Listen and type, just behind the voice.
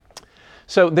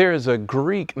So there is a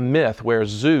Greek myth where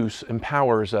Zeus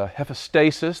empowers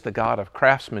Hephaestus, the god of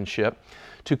craftsmanship,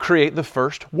 to create the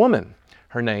first woman.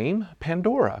 Her name,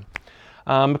 Pandora.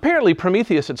 Apparently,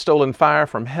 Prometheus had stolen fire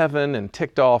from heaven and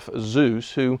ticked off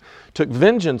Zeus, who took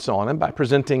vengeance on him by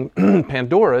presenting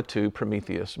Pandora to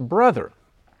Prometheus' brother,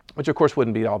 which of course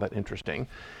wouldn't be all that interesting,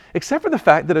 except for the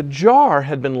fact that a jar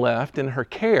had been left in her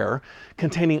care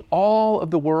containing all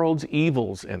of the world's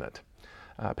evils in it.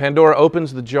 Pandora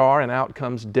opens the jar and out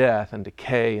comes death and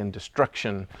decay and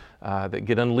destruction that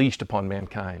get unleashed upon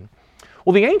mankind.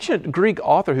 Well, the ancient Greek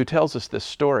author who tells us this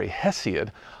story,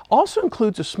 Hesiod, also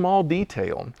includes a small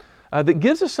detail that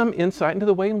gives us some insight into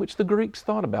the way in which the Greeks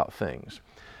thought about things.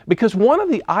 Because one of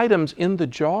the items in the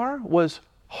jar was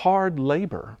hard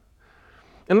labor.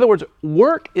 In other words,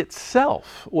 work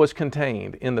itself was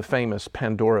contained in the famous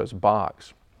Pandora's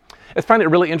box. I find it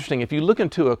really interesting. If you look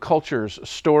into a culture's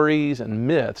stories and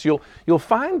myths, you'll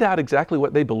find out exactly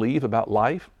what they believe about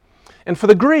life. And for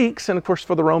the Greeks, and of course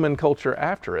for the Roman culture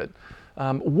after it,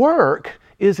 work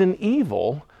is an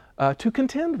evil to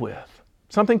contend with,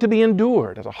 something to be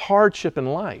endured as a hardship in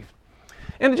life.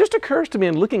 And it just occurs to me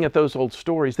in looking at those old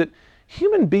stories that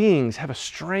human beings have a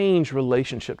strange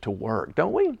relationship to work,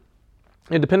 don't we?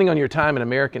 And depending on your time in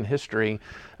American history,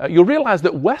 you'll realize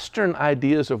that Western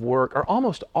ideas of work are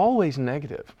almost always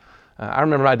negative. I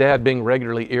remember my dad being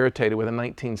regularly irritated with the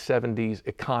 1970s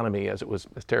economy as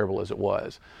terrible as it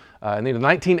was. In the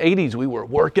 1980s, we were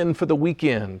working for the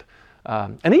weekend.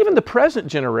 And even the present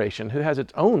generation, who has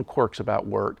its own quirks about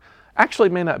work, actually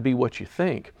may not be what you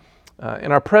think.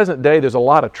 In our present day, there's a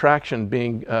lot of traction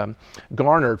being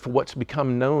garnered for what's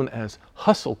become known as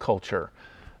hustle culture.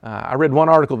 I read one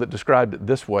article that described it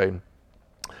this way: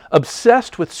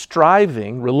 obsessed with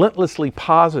striving, relentlessly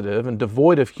positive and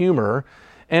devoid of humor,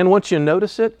 and once you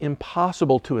notice it,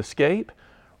 impossible to escape.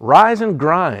 Rise and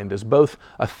grind is both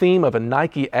a theme of a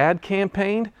Nike ad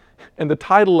campaign and the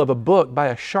title of a book by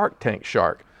a Shark Tank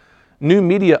shark. New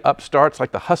media upstarts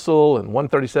like The Hustle and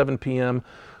 1:37 p.m.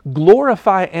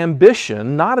 glorify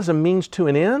ambition not as a means to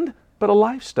an end, but a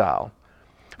lifestyle.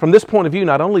 From this point of view,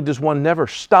 not only does one never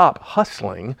stop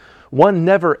hustling, one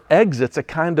never exits a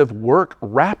kind of work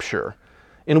rapture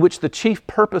in which the chief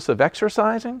purpose of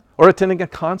exercising or attending a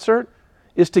concert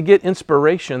is to get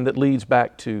inspiration that leads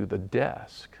back to the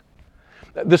desk.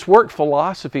 This work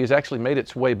philosophy has actually made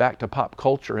its way back to pop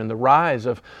culture in the rise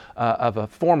of a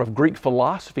form of Greek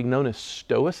philosophy known as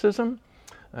Stoicism.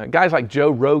 Guys like Joe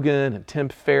Rogan and Tim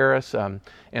Ferriss and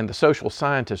the social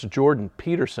scientist Jordan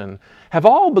Peterson have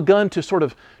all begun to sort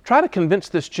of try to convince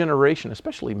this generation,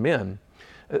 especially men,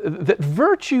 that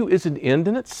virtue is an end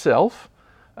in itself.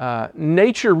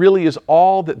 Nature really is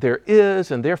all that there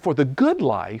is, and therefore the good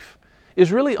life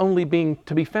is really only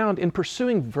to be found in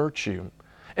pursuing virtue.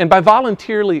 And by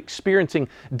voluntarily experiencing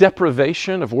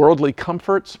deprivation of worldly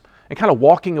comforts and kind of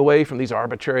walking away from these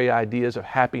arbitrary ideas of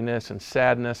happiness and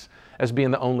sadness as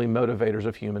being the only motivators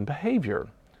of human behavior.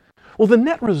 Well, the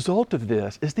net result of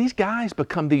this is these guys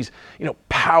become these,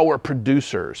 power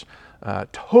producers,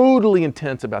 totally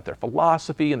intense about their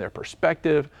philosophy and their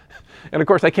perspective. And of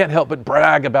course, they can't help but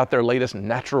brag about their latest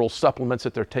natural supplements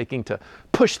that they're taking to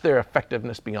push their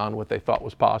effectiveness beyond what they thought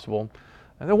was possible.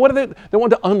 And then they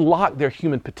want to unlock their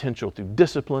human potential through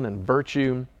discipline and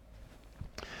virtue.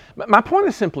 My point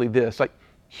is simply this: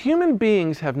 human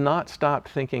beings have not stopped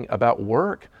thinking about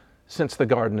work since the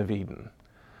Garden of Eden.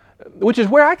 Which is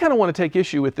where I kind of want to take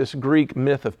issue with this Greek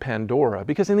myth of Pandora,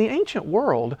 because in the ancient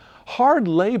world, hard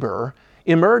labor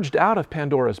emerged out of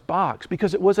Pandora's box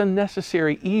because it was a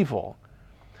necessary evil.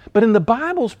 But in the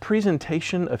Bible's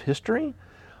presentation of history,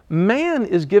 man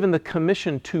is given the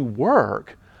commission to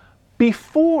work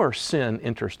before sin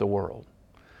enters the world.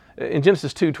 In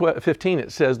Genesis 2:15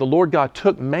 it says, "The Lord God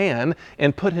took man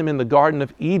and put him in the Garden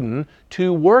of Eden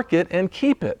to work it and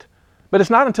keep it." But it's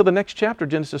not until the next chapter,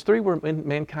 Genesis 3, where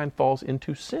mankind falls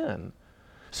into sin.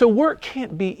 So work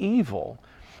can't be evil.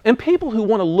 And people who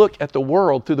want to look at the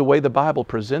world through the way the Bible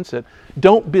presents it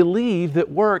don't believe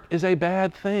that work is a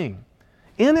bad thing.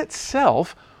 In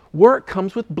itself, work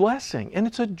comes with blessing, and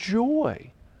it's a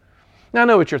joy. Now I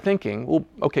know what you're thinking. Well,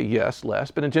 okay, yes, Les,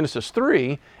 but in Genesis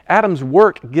 3, Adam's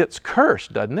work gets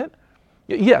cursed, doesn't it?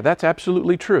 Yeah, that's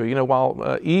absolutely true.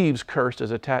 While Eve's curse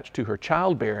is attached to her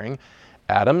childbearing,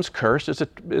 Adam's curse is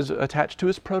attached to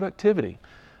his productivity.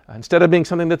 Instead of being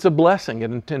something that's a blessing,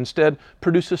 it instead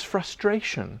produces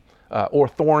frustration or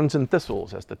thorns and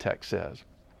thistles, as the text says.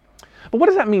 But what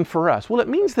does that mean for us? Well, it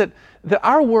means that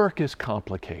our work is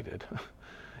complicated.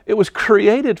 It was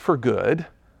created for good,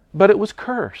 but it was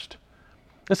cursed.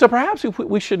 And so perhaps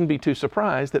we shouldn't be too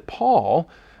surprised that Paul,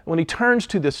 when he turns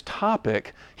to this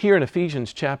topic here in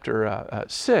Ephesians chapter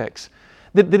 6,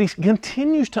 that he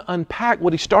continues to unpack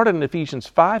what he started in Ephesians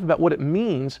 5 about what it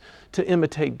means to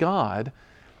imitate God,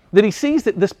 that he sees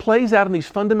that this plays out in these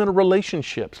fundamental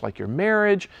relationships like your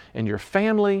marriage and your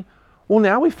family. Well,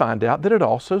 now we find out that it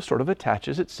also sort of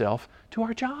attaches itself to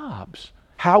our jobs,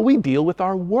 how we deal with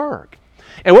our work.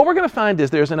 And what we're going to find is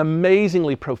there's an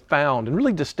amazingly profound and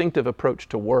really distinctive approach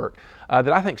to work that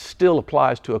I think still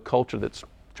applies to a culture that's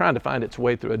trying to find its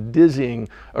way through a dizzying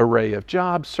array of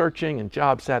job searching and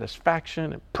job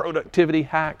satisfaction and productivity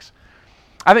hacks.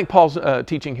 I think Paul's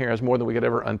teaching here has more than we could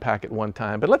ever unpack at one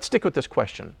time. But let's stick with this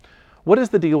question. What is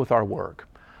the deal with our work?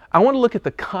 I want to look at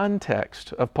the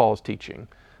context of Paul's teaching,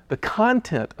 the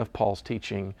content of Paul's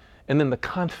teaching, and then the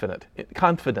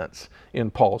confidence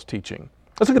in Paul's teaching.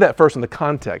 Let's look at that first in the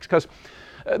context, because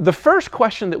the first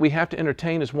question that we have to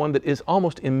entertain is one that is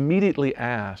almost immediately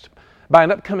asked by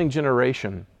an upcoming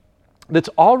generation that's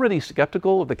already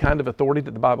skeptical of the kind of authority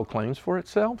that the Bible claims for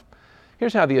itself.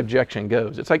 Here's how the objection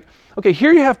goes. It's like, okay,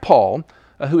 here you have Paul,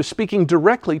 who is speaking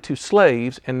directly to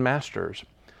slaves and masters,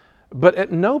 but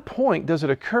at no point does it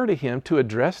occur to him to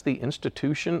address the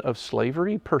institution of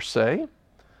slavery per se.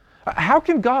 How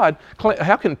can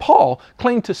Paul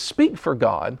claim to speak for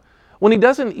God when he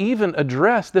doesn't even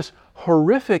address this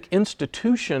horrific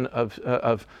institution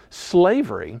of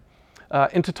slavery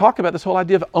and to talk about this whole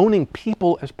idea of owning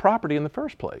people as property in the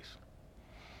first place?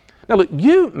 Now look,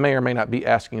 you may or may not be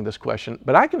asking this question,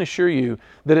 but I can assure you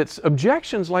that it's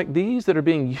objections like these that are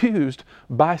being used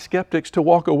by skeptics to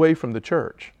walk away from the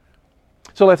church.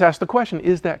 So let's ask the question,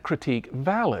 is that critique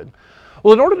valid?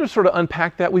 Well, in order to sort of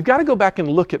unpack that, we've got to go back and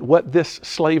look at what this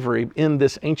slavery in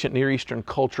this ancient Near Eastern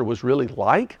culture was really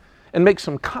like and make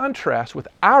some contrast with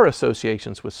our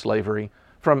associations with slavery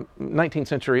from 19th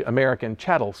century American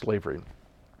chattel slavery.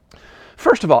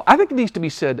 First of all, I think it needs to be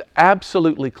said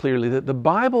absolutely clearly that the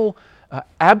Bible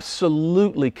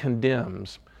absolutely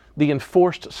condemns the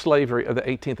enforced slavery of the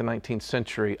 18th and 19th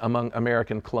century among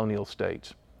American colonial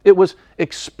states. It was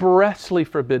expressly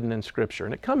forbidden in Scripture,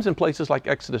 and it comes in places like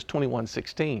Exodus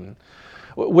 21:16,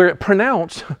 where it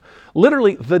pronounced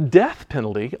literally the death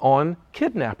penalty on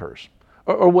kidnappers,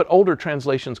 or what older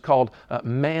translations called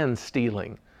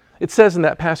man-stealing. It says in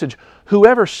that passage,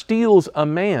 whoever steals a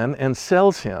man and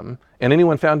sells him, and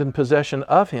anyone found in possession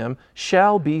of him,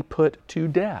 shall be put to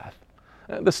death.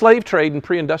 The slave trade in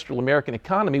pre-industrial American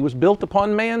economy was built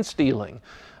upon man-stealing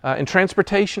and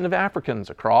transportation of Africans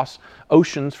across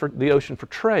the ocean for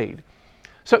trade.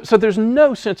 So there's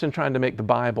no sense in trying to make the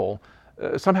Bible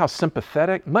somehow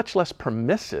sympathetic, much less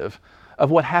permissive,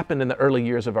 of what happened in the early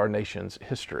years of our nation's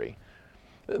history.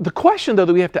 The question, though,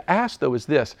 that we have to ask, though, is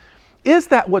this. Is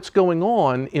that what's going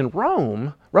on in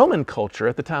Roman culture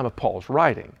at the time of Paul's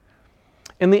writing?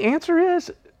 And the answer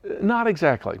is not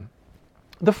exactly.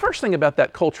 The first thing about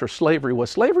that culture of slavery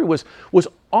was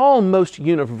almost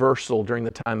universal during the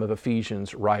time of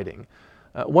Ephesians writing.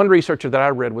 One researcher that I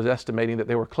read was estimating that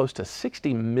there were close to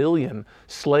 60 million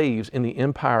slaves in the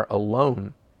empire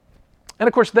alone. And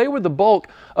of course, they were the bulk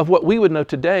of what we would know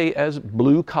today as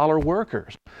blue-collar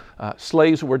workers.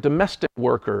 Slaves were domestic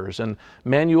workers and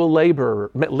manual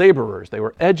laborers. They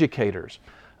were educators.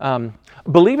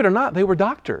 Believe it or not, they were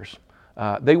doctors.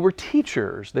 They were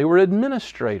teachers. They were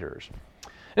administrators.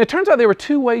 And it turns out there were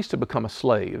two ways to become a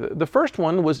slave. The first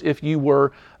one was if you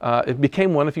were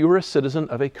a citizen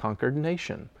of a conquered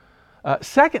nation.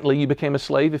 Secondly, you became a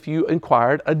slave if you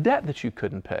acquired a debt that you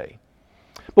couldn't pay.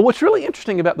 But what's really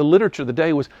interesting about the literature of the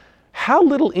day was how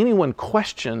little anyone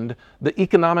questioned the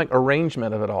economic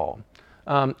arrangement of it all.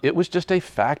 It was just a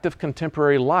fact of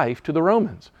contemporary life to the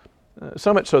Romans.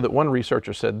 So much so that one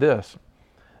researcher said this: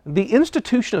 the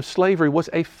institution of slavery was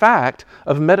a fact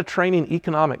of Mediterranean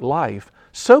economic life,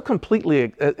 so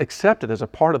completely accepted as a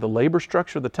part of the labor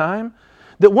structure of the time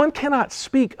that one cannot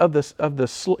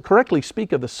correctly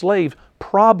speak of the slave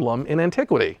problem in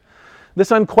antiquity.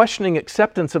 This unquestioning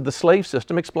acceptance of the slave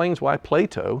system explains why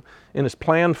Plato, in his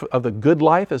plan of the good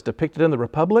life as depicted in the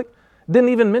Republic, didn't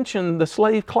even mention the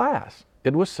slave class.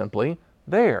 It was simply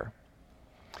there.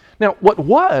 Now, what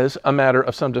was a matter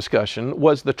of some discussion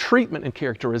was the treatment and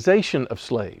characterization of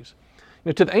slaves.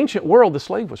 To the ancient world, the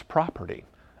slave was property,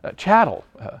 chattel.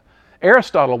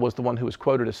 Aristotle was the one who was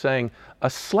quoted as saying, "A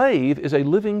slave is a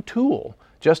living tool,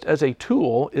 just as a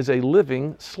tool is a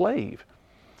living slave."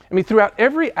 I mean, throughout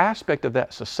every aspect of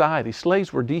that society,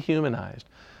 slaves were dehumanized.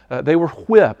 They were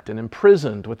whipped and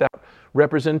imprisoned without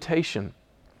representation.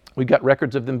 We got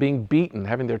records of them being beaten,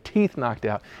 having their teeth knocked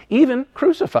out, even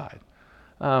crucified.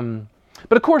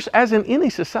 But of course, as in any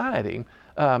society,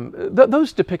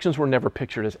 those depictions were never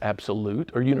pictured as absolute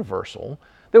or universal.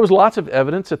 There was lots of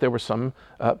evidence that there were some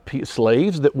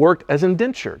slaves that worked as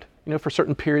indentured, for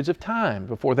certain periods of time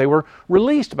before they were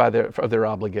released of their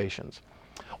obligations.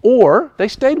 Or they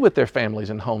stayed with their families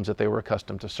and homes that they were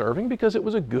accustomed to serving because it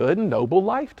was a good and noble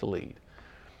life to lead.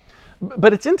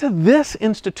 But it's into this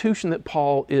institution that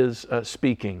Paul is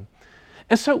speaking.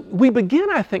 And so we begin,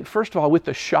 I think, first of all, with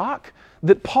the shock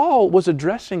that Paul was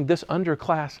addressing this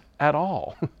underclass at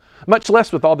all, much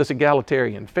less with all this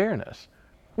egalitarian fairness.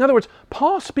 In other words,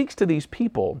 Paul speaks to these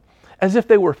people as if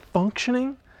they were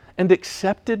functioning and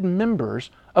accepted members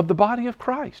of the body of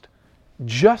Christ,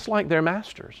 just like their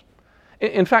masters.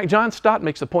 In fact, John Stott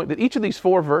makes the point that each of these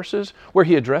 4 verses where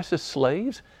he addresses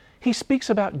slaves, he speaks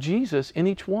about Jesus in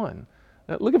each one.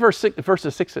 Look at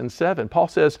verses 6 and 7. Paul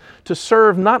says, to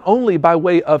serve not only by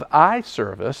way of eye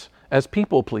service as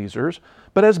people pleasers,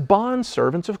 but as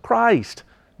bondservants of Christ,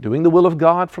 doing the will of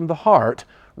God from the heart,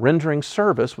 rendering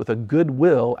service with a good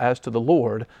will as to the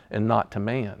Lord and not to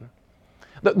man.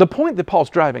 The point that Paul's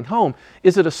driving home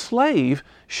is that a slave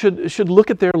should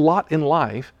look at their lot in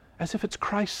life as if it's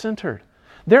Christ-centered.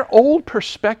 Their old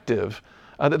perspective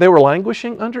that they were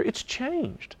languishing under, it's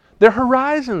changed. Their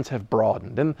horizons have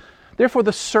broadened, and therefore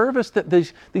the service that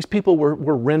these people were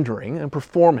rendering and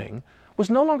performing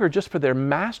was no longer just for their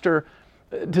master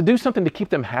to do something to keep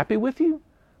them happy with you,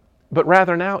 but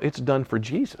rather now it's done for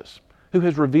Jesus, who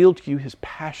has revealed to you his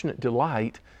passionate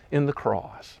delight in the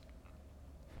cross.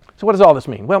 So what does all this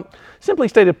mean? Well, simply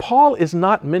stated, Paul is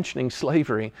not mentioning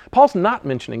slavery. Paul's not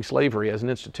mentioning slavery as an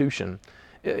institution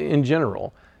in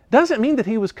general. Doesn't mean that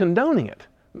he was condoning it,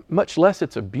 much less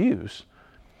its abuse.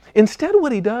 Instead,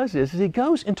 what he does is he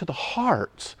goes into the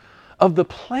hearts of the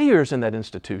players in that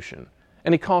institution,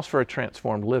 and he calls for a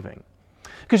transformed living.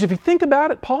 Because if you think about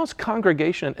it, Paul's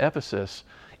congregation in Ephesus,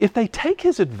 if they take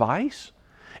his advice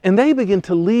and they begin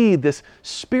to lead this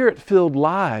spirit-filled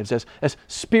lives as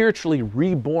spiritually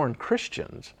reborn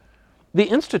Christians, the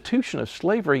institution of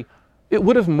slavery, it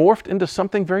would have morphed into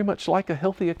something very much like a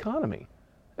healthy economy,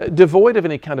 devoid of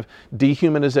any kind of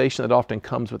dehumanization that often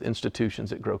comes with institutions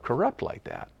that grow corrupt like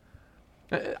that.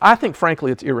 I think,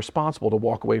 frankly, it's irresponsible to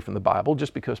walk away from the Bible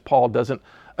just because Paul doesn't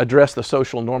address the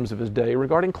social norms of his day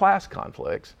regarding class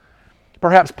conflicts.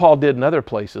 Perhaps Paul did in other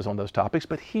places on those topics,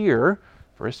 but here,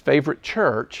 for his favorite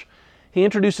church, he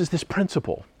introduces this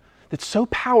principle that's so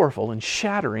powerful and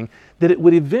shattering that it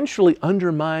would eventually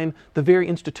undermine the very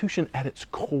institution at its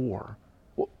core.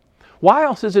 Why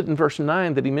else is it in verse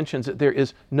 9 that he mentions that there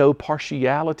is no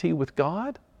partiality with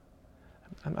God?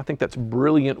 I think that's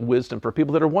brilliant wisdom for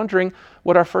people that are wondering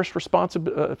what our first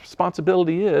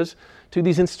responsibility is to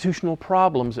these institutional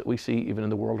problems that we see even in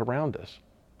the world around us.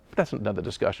 But that's another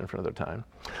discussion for another time.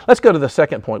 Let's go to the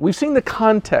second point. We've seen the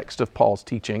context of Paul's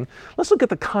teaching. Let's look at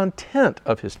the content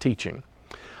of his teaching.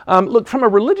 Look, from a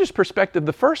religious perspective,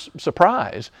 the first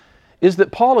surprise is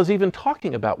that Paul is even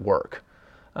talking about work.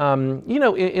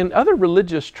 In other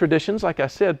religious traditions, like I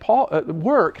said,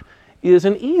 work is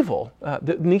an evil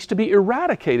that needs to be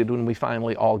eradicated when we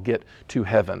finally all get to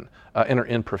heaven and are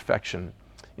in perfection.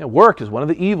 Work is one of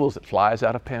the evils that flies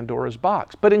out of Pandora's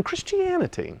box. But in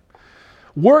Christianity,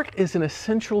 work is an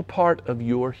essential part of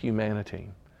your humanity.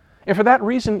 And for that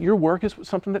reason, your work is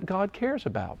something that God cares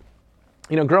about.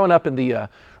 Growing up in the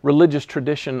religious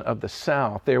tradition of the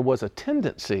South, there was a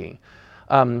tendency,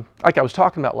 like I was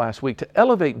talking about last week, to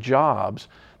elevate jobs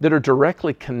that are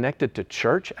directly connected to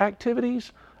church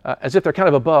activities as if they're kind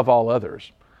of above all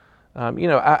others.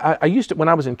 I used to, when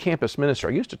I was in campus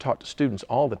ministry, I used to talk to students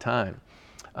all the time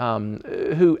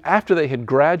who, after they had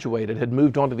graduated, had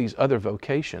moved on to these other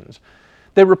vocations.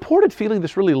 They reported feeling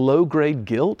this really low-grade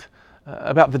guilt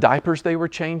about the diapers they were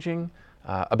changing,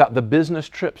 about the business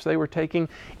trips they were taking,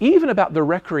 even about the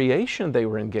recreation they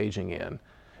were engaging in,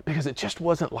 because it just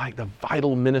wasn't like the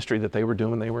vital ministry that they were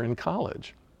doing when they were in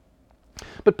college.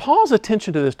 But Paul's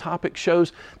attention to this topic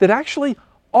shows that actually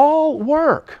all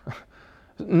work,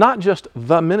 not just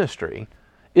the ministry,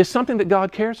 is something that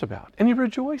God cares about and he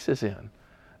rejoices in.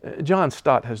 John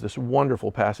Stott has this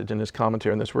wonderful passage in his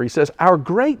commentary on this where he says, "Our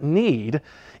great need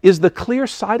is the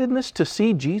clear-sightedness to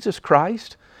see Jesus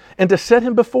Christ and to set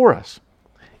him before us.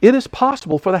 It is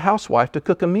possible for the housewife to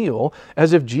cook a meal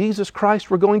as if Jesus Christ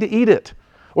were going to eat it,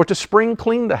 or to spring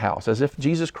clean the house as if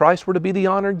Jesus Christ were to be the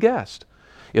honored guest.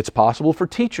 It's possible for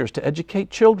teachers to educate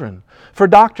children, for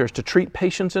doctors to treat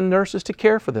patients and nurses to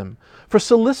care for them, for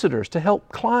solicitors to help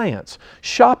clients,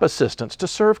 shop assistants to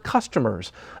serve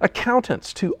customers,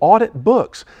 accountants to audit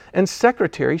books, and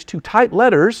secretaries to type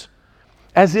letters,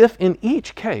 as if in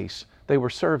each case they were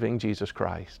serving Jesus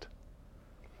Christ."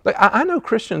 I know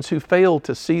Christians who fail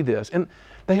to see this, and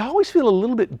they always feel a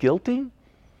little bit guilty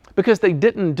because they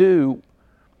didn't do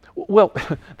Well,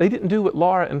 they didn't do what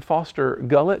Laura and Foster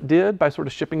Gullett did by sort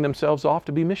of shipping themselves off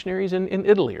to be missionaries in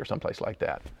Italy or someplace like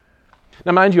that.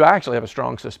 Now, mind you, I actually have a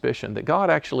strong suspicion that God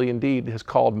actually indeed has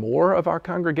called more of our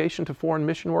congregation to foreign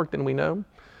mission work than we know.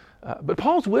 But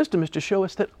Paul's wisdom is to show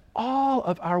us that all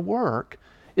of our work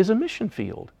is a mission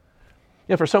field.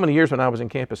 You know, for so many years when I was in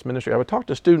campus ministry, I would talk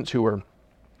to students who were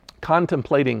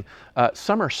contemplating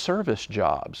summer service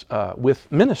jobs with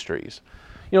ministries.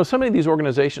 You know, so many of these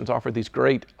organizations offer these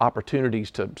great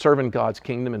opportunities to serve in God's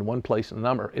kingdom in one place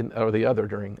or the other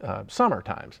during summer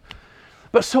times.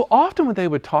 But so often when they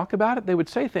would talk about it, they would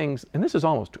say things, and this is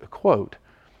almost a quote,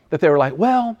 that they were like,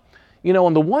 well, you know,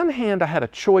 on the one hand, I had a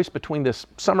choice between this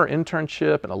summer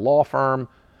internship and a law firm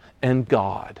and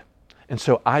God. And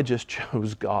so I just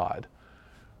chose God.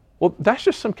 Well, that's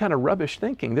just some kind of rubbish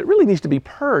thinking that really needs to be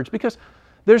purged, because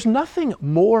there's nothing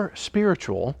more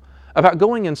spiritual about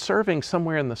going and serving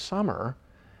somewhere in the summer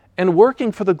and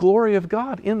working for the glory of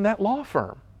God in that law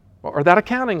firm or that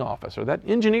accounting office or that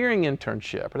engineering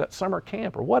internship or that summer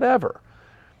camp or whatever.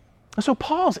 And so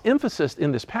Paul's emphasis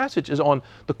in this passage is on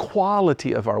the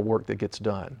quality of our work that gets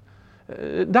done.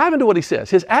 Dive into what he says.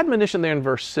 His admonition there in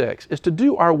verse 6 is to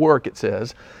do our work, it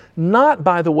says, not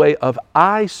by the way of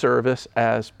eye service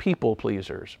as people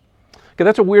pleasers. Okay,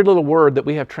 that's a weird little word that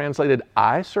we have translated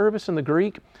eye service in the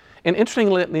Greek. And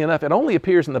interestingly enough, it only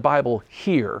appears in the Bible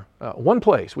here, one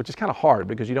place, which is kind of hard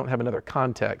because you don't have another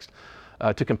context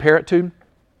to compare it to.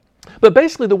 But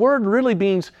basically the word really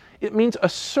means a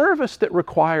service that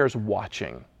requires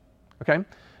watching. Okay?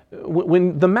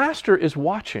 When the master is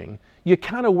watching, you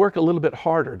kind of work a little bit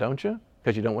harder, don't you?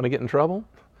 Because you don't want to get in trouble.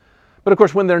 But of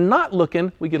course, when they're not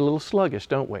looking, we get a little sluggish,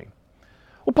 don't we?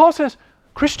 Well, Paul says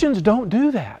Christians don't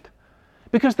do that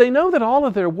because they know that all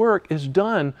of their work is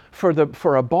done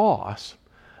for a boss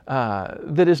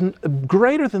that is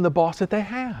greater than the boss that they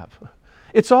have.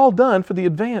 It's all done for the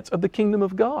advance of the kingdom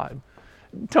of God.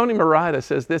 Tony Morita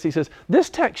says this. He says, this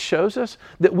text shows us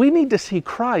that we need to see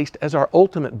Christ as our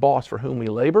ultimate boss for whom we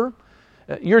labor.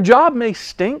 Your job may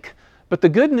stink, but the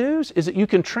good news is that you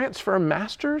can transfer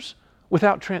masters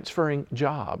without transferring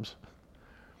jobs.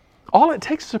 All it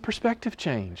takes is a perspective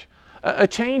change, a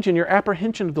change in your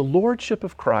apprehension of the lordship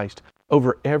of Christ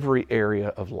over every area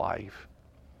of life.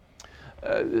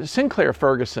 Sinclair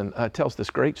Ferguson tells this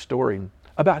great story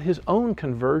about his own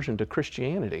conversion to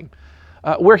Christianity,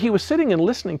 where he was sitting and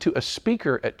listening to a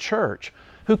speaker at church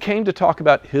who came to talk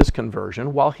about his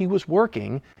conversion while he was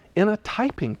working in a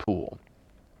typing pool.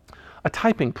 A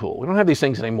typing pool. We don't have these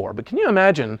things anymore, but can you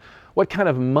imagine what kind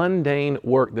of mundane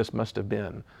work this must have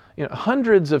been? You know,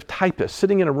 hundreds of typists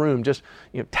sitting in a room just,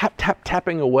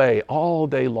 tapping away all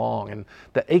day long, and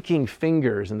the aching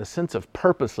fingers and the sense of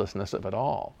purposelessness of it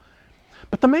all.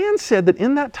 But the man said that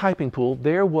in that typing pool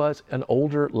there was an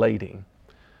older lady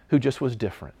who just was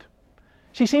different.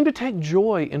 She seemed to take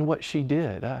joy in what she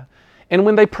did. And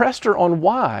when they pressed her on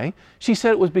why, she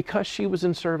said it was because she was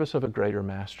in service of a greater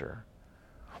master.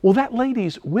 Well, that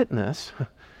lady's witness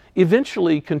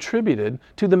eventually contributed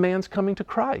to the man's coming to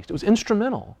Christ. It was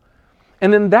instrumental.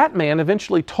 And then that man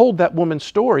eventually told that woman's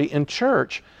story in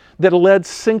church that led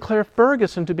Sinclair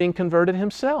Ferguson to being converted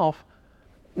himself.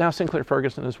 Now Sinclair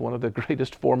Ferguson is one of the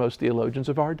greatest, foremost theologians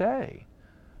of our day.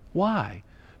 Why?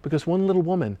 Because one little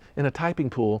woman in a typing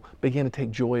pool began to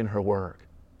take joy in her work.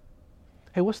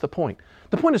 Hey, what's the point?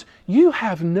 The point is you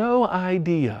have no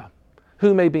idea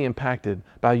who may be impacted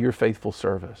by your faithful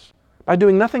service, by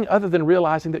doing nothing other than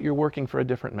realizing that you're working for a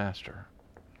different master.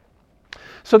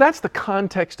 So that's the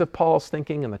context of Paul's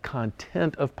thinking and the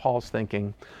content of Paul's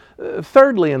thinking.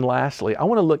 Thirdly and lastly, I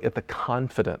want to look at the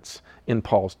confidence in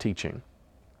Paul's teaching.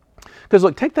 Because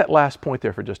look, take that last point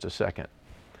there for just a second.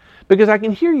 Because I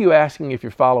can hear you asking, if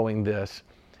you're following this,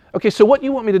 okay, so what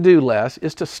you want me to do, Les,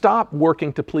 is to stop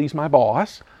working to please my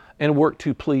boss and work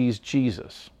to please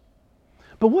Jesus.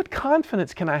 But what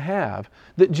confidence can I have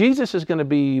that Jesus is going to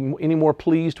be any more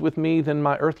pleased with me than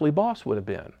my earthly boss would have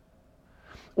been?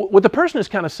 What the person is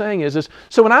kind of saying is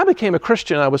so when I became a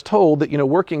Christian, I was told that,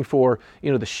 working for,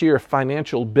 the sheer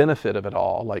financial benefit of it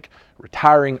all, like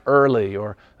retiring early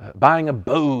or buying a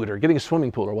boat or getting a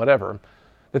swimming pool or whatever,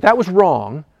 that was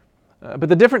wrong. But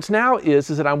the difference now is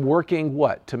that I'm working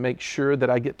what? To make sure that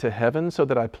I get to heaven so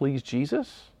that I please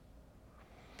Jesus?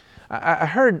 I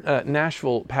heard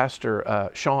Nashville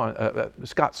pastor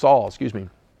Scott Saul,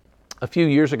 a few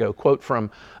years ago quote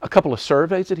from a couple of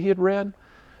surveys that he had read.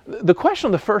 The question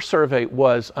on the first survey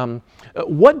was,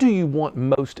 what do you want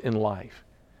most in life?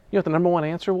 You know what the number one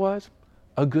answer was?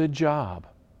 A good job.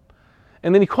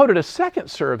 And then he quoted a second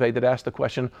survey that asked the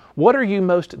question, what are you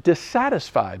most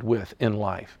dissatisfied with in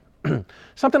life?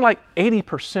 Something like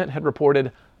 80% had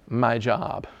reported, my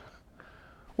job.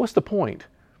 What's the point?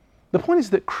 The point is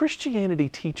that Christianity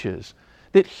teaches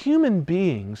that human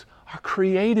beings are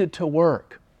created to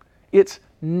work. It's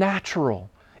natural.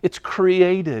 It's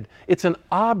created. It's an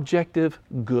objective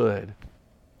good.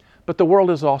 But the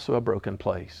world is also a broken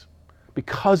place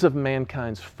because of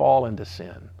mankind's fall into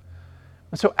sin.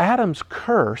 And so Adam's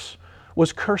curse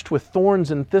was cursed with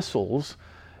thorns and thistles,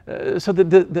 so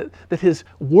that his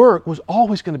work was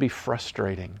always going to be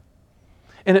frustrating.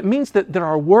 And it means that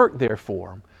our work,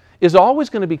 therefore, is always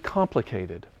going to be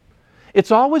complicated.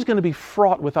 It's always going to be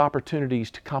fraught with opportunities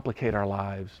to complicate our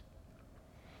lives.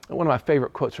 One of my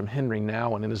favorite quotes from Henry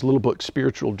Nouwen in his little book,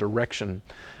 Spiritual Direction,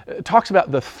 talks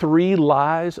about the 3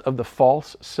 lies of the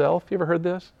false self. You ever heard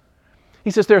this?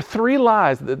 He says there are 3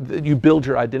 lies that you build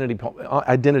your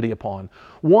identity upon.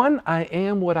 1, I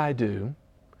am what I do.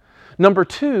 Number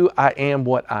 2, I am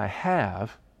what I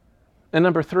have. And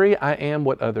number 3, I am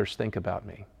what others think about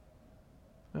me.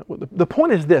 The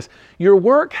point is this: your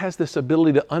work has this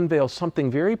ability to unveil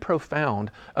something very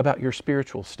profound about your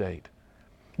spiritual state.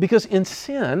 Because in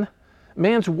sin,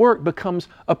 man's work becomes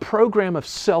a program of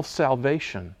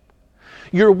self-salvation.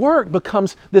 Your work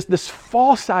becomes this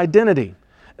false identity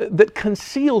that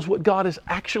conceals what God has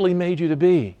actually made you to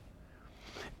be.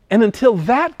 And until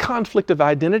that conflict of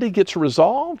identity gets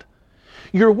resolved,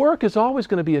 your work is always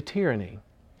going to be a tyranny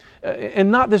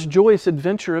and not this joyous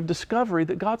adventure of discovery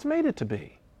that God's made it to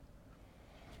be.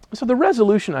 So the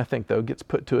resolution, I think, though, gets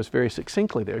put to us very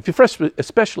succinctly there,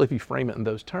 especially if you frame it in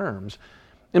those terms,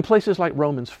 in places like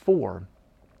Romans 4.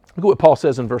 Look at what Paul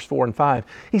says in verse 4 and 5.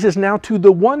 He says, now to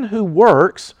the one who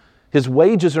works, his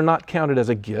wages are not counted as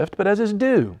a gift, but as his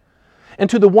due. And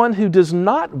to the one who does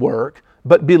not work,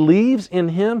 but believes in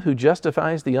him who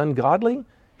justifies the ungodly,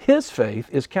 his faith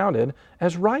is counted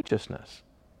as righteousness.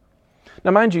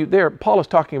 Now, mind you, there Paul is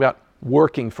talking about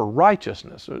working for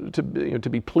righteousness, to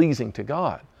be pleasing to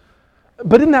God.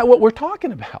 But isn't that what we're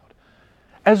talking about?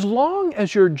 As long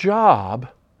as your job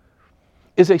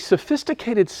is a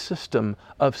sophisticated system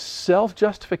of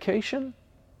self-justification,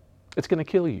 it's going to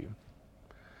kill you.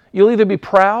 You'll either be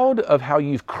proud of how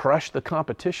you've crushed the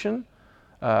competition,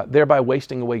 thereby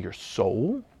wasting away your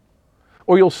soul,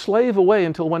 or you'll slave away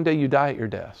until one day you die at your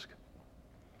desk.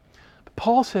 But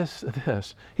Paul says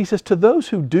this. He says, to those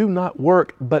who do not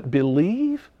work but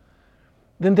believe,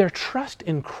 then their trust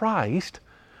in Christ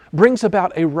brings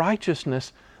about a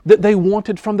righteousness that they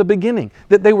wanted from the beginning,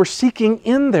 that they were seeking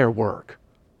in their work.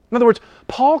 In other words,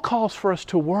 Paul calls for us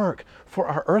to work for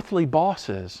our earthly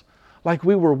bosses like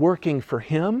we were working for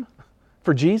Him,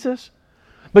 for Jesus.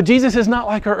 But Jesus is not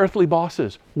like our earthly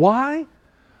bosses. Why?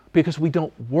 Because we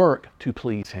don't work to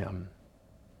please Him.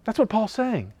 That's what Paul's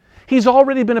saying. He's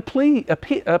already been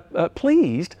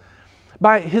pleased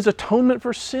by His atonement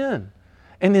for sin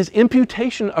and His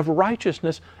imputation of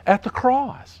righteousness at the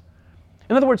cross.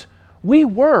 In other words, we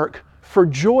work for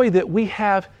joy that we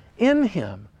have in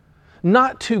Him,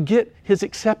 not to get His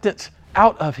acceptance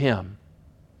out of Him.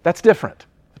 That's different.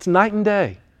 It's night and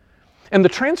day. And the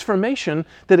transformation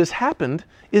that has happened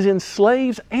is in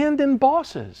slaves and in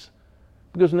bosses,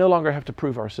 because we no longer have to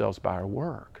prove ourselves by our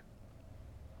work.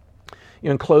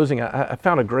 In closing, I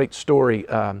found a great story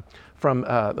from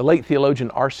the late theologian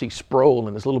R.C. Sproul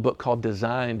in his little book called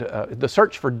The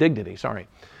Search for Dignity.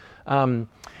 And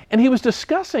he was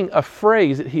discussing a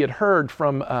phrase that he had heard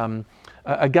from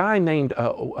a guy named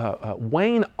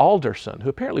Wayne Alderson, who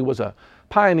apparently was a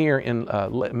pioneer in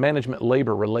management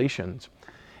labor relations.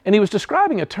 And he was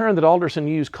describing a term that Alderson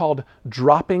used called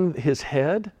dropping his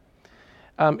head.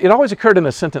 It always occurred in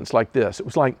a sentence like this. It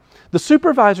was like, the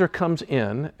supervisor comes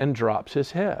in and drops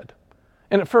his head.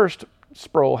 And at first,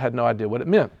 Sproul had no idea what it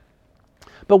meant.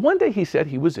 But one day he said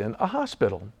he was in a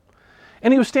hospital.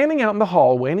 And he was standing out in the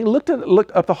hallway, and he looked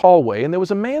up the hallway, and there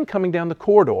was a man coming down the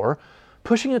corridor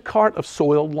pushing a cart of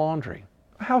soiled laundry,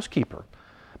 a housekeeper.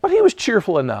 But he was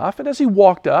cheerful enough, and as he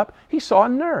walked up, he saw a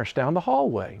nurse down the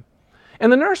hallway.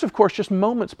 And the nurse, of course, just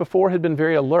moments before had been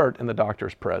very alert in the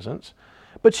doctor's presence.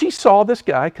 But she saw this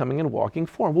guy coming and walking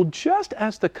forward. Well, just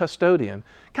as the custodian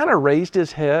kind of raised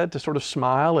his head to sort of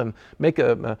smile and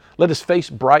let his face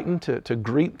brighten to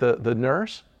greet the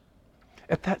nurse,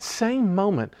 at that same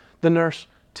moment, the nurse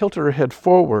tilted her head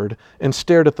forward and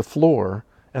stared at the floor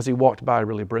as he walked by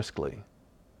really briskly.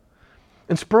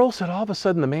 And Sproul said all of a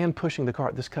sudden the man pushing the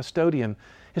cart, this custodian,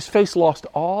 his face lost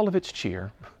all of its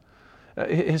cheer.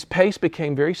 His pace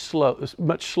became very slow,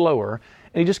 much slower,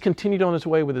 and he just continued on his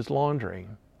way with his laundry.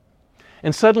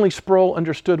 And suddenly Sproul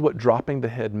understood what dropping the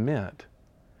head meant.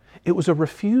 It was a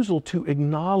refusal to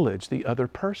acknowledge the other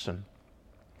person.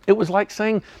 It was like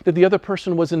saying that the other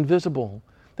person was invisible,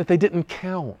 that they didn't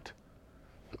count.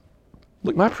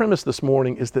 Look, my premise this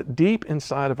morning is that deep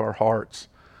inside of our hearts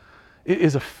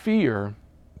is a fear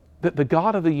that the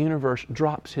God of the universe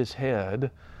drops his head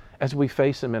as we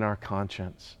face him in our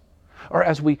conscience, or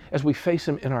as we face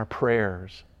him in our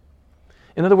prayers.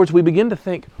 In other words, we begin to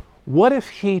think, what if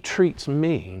he treats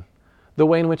me the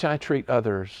way in which I treat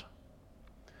others?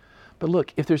 But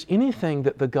look, if there's anything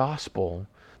that the gospel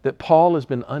that Paul has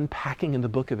been unpacking in the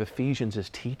book of Ephesians is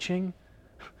teaching,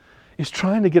 is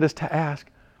trying to get us to ask,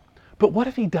 but what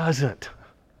if he doesn't?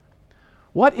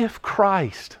 What if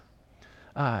Christ,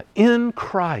 in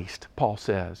Christ, Paul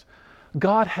says,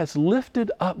 God has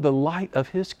lifted up the light of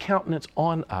his countenance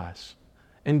on us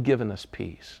and given us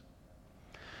peace?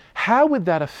 How would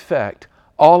that affect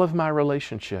all of my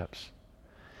relationships?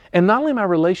 And not only my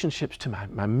relationships to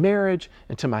my marriage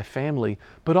and to my family,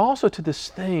 but also to this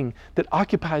thing that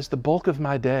occupies the bulk of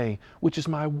my day, which is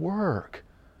my work.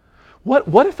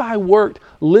 What if I worked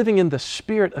living in the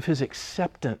spirit of his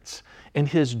acceptance and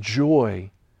his joy,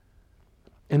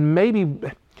 and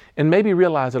maybe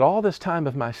realize that all this time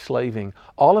of my slaving,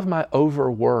 all of my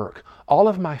overwork, all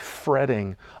of my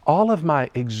fretting, all of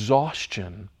my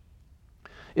exhaustion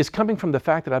is coming from the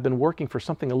fact that I've been working for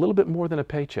something a little bit more than a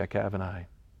paycheck, haven't I?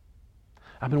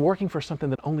 I've been working for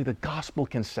something that only the gospel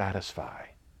can satisfy.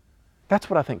 That's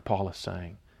what I think Paul is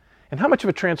saying. And how much of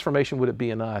a transformation would it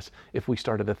be in us if we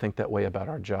started to think that way about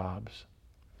our jobs?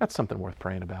 That's something worth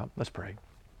praying about. Let's pray.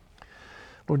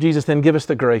 Lord Jesus, then give us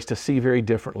the grace to see very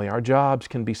differently. Our jobs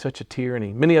can be such a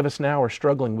tyranny. Many of us now are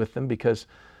struggling with them because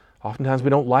oftentimes we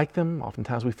don't like them.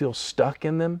 Oftentimes we feel stuck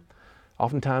in them.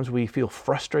 Oftentimes we feel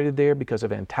frustrated there because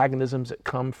of antagonisms that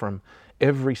come from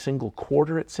every single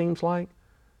quarter, it seems like.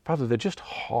 Father, they're just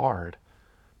hard.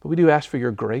 But we do ask for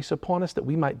your grace upon us that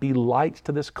we might be lights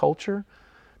to this culture,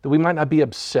 that we might not be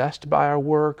obsessed by our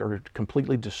work or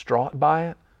completely distraught by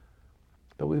it,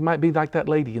 but we might be like that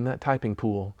lady in that typing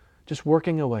pool, just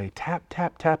working away,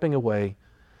 tapping away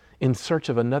in search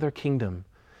of another kingdom,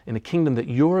 in a kingdom that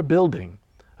you're building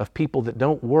of people that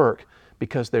don't work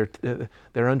because they're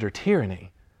under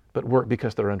tyranny, but work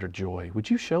because they're under joy. Would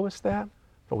you show us that?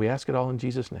 For we ask it all in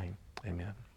Jesus' name. Amen.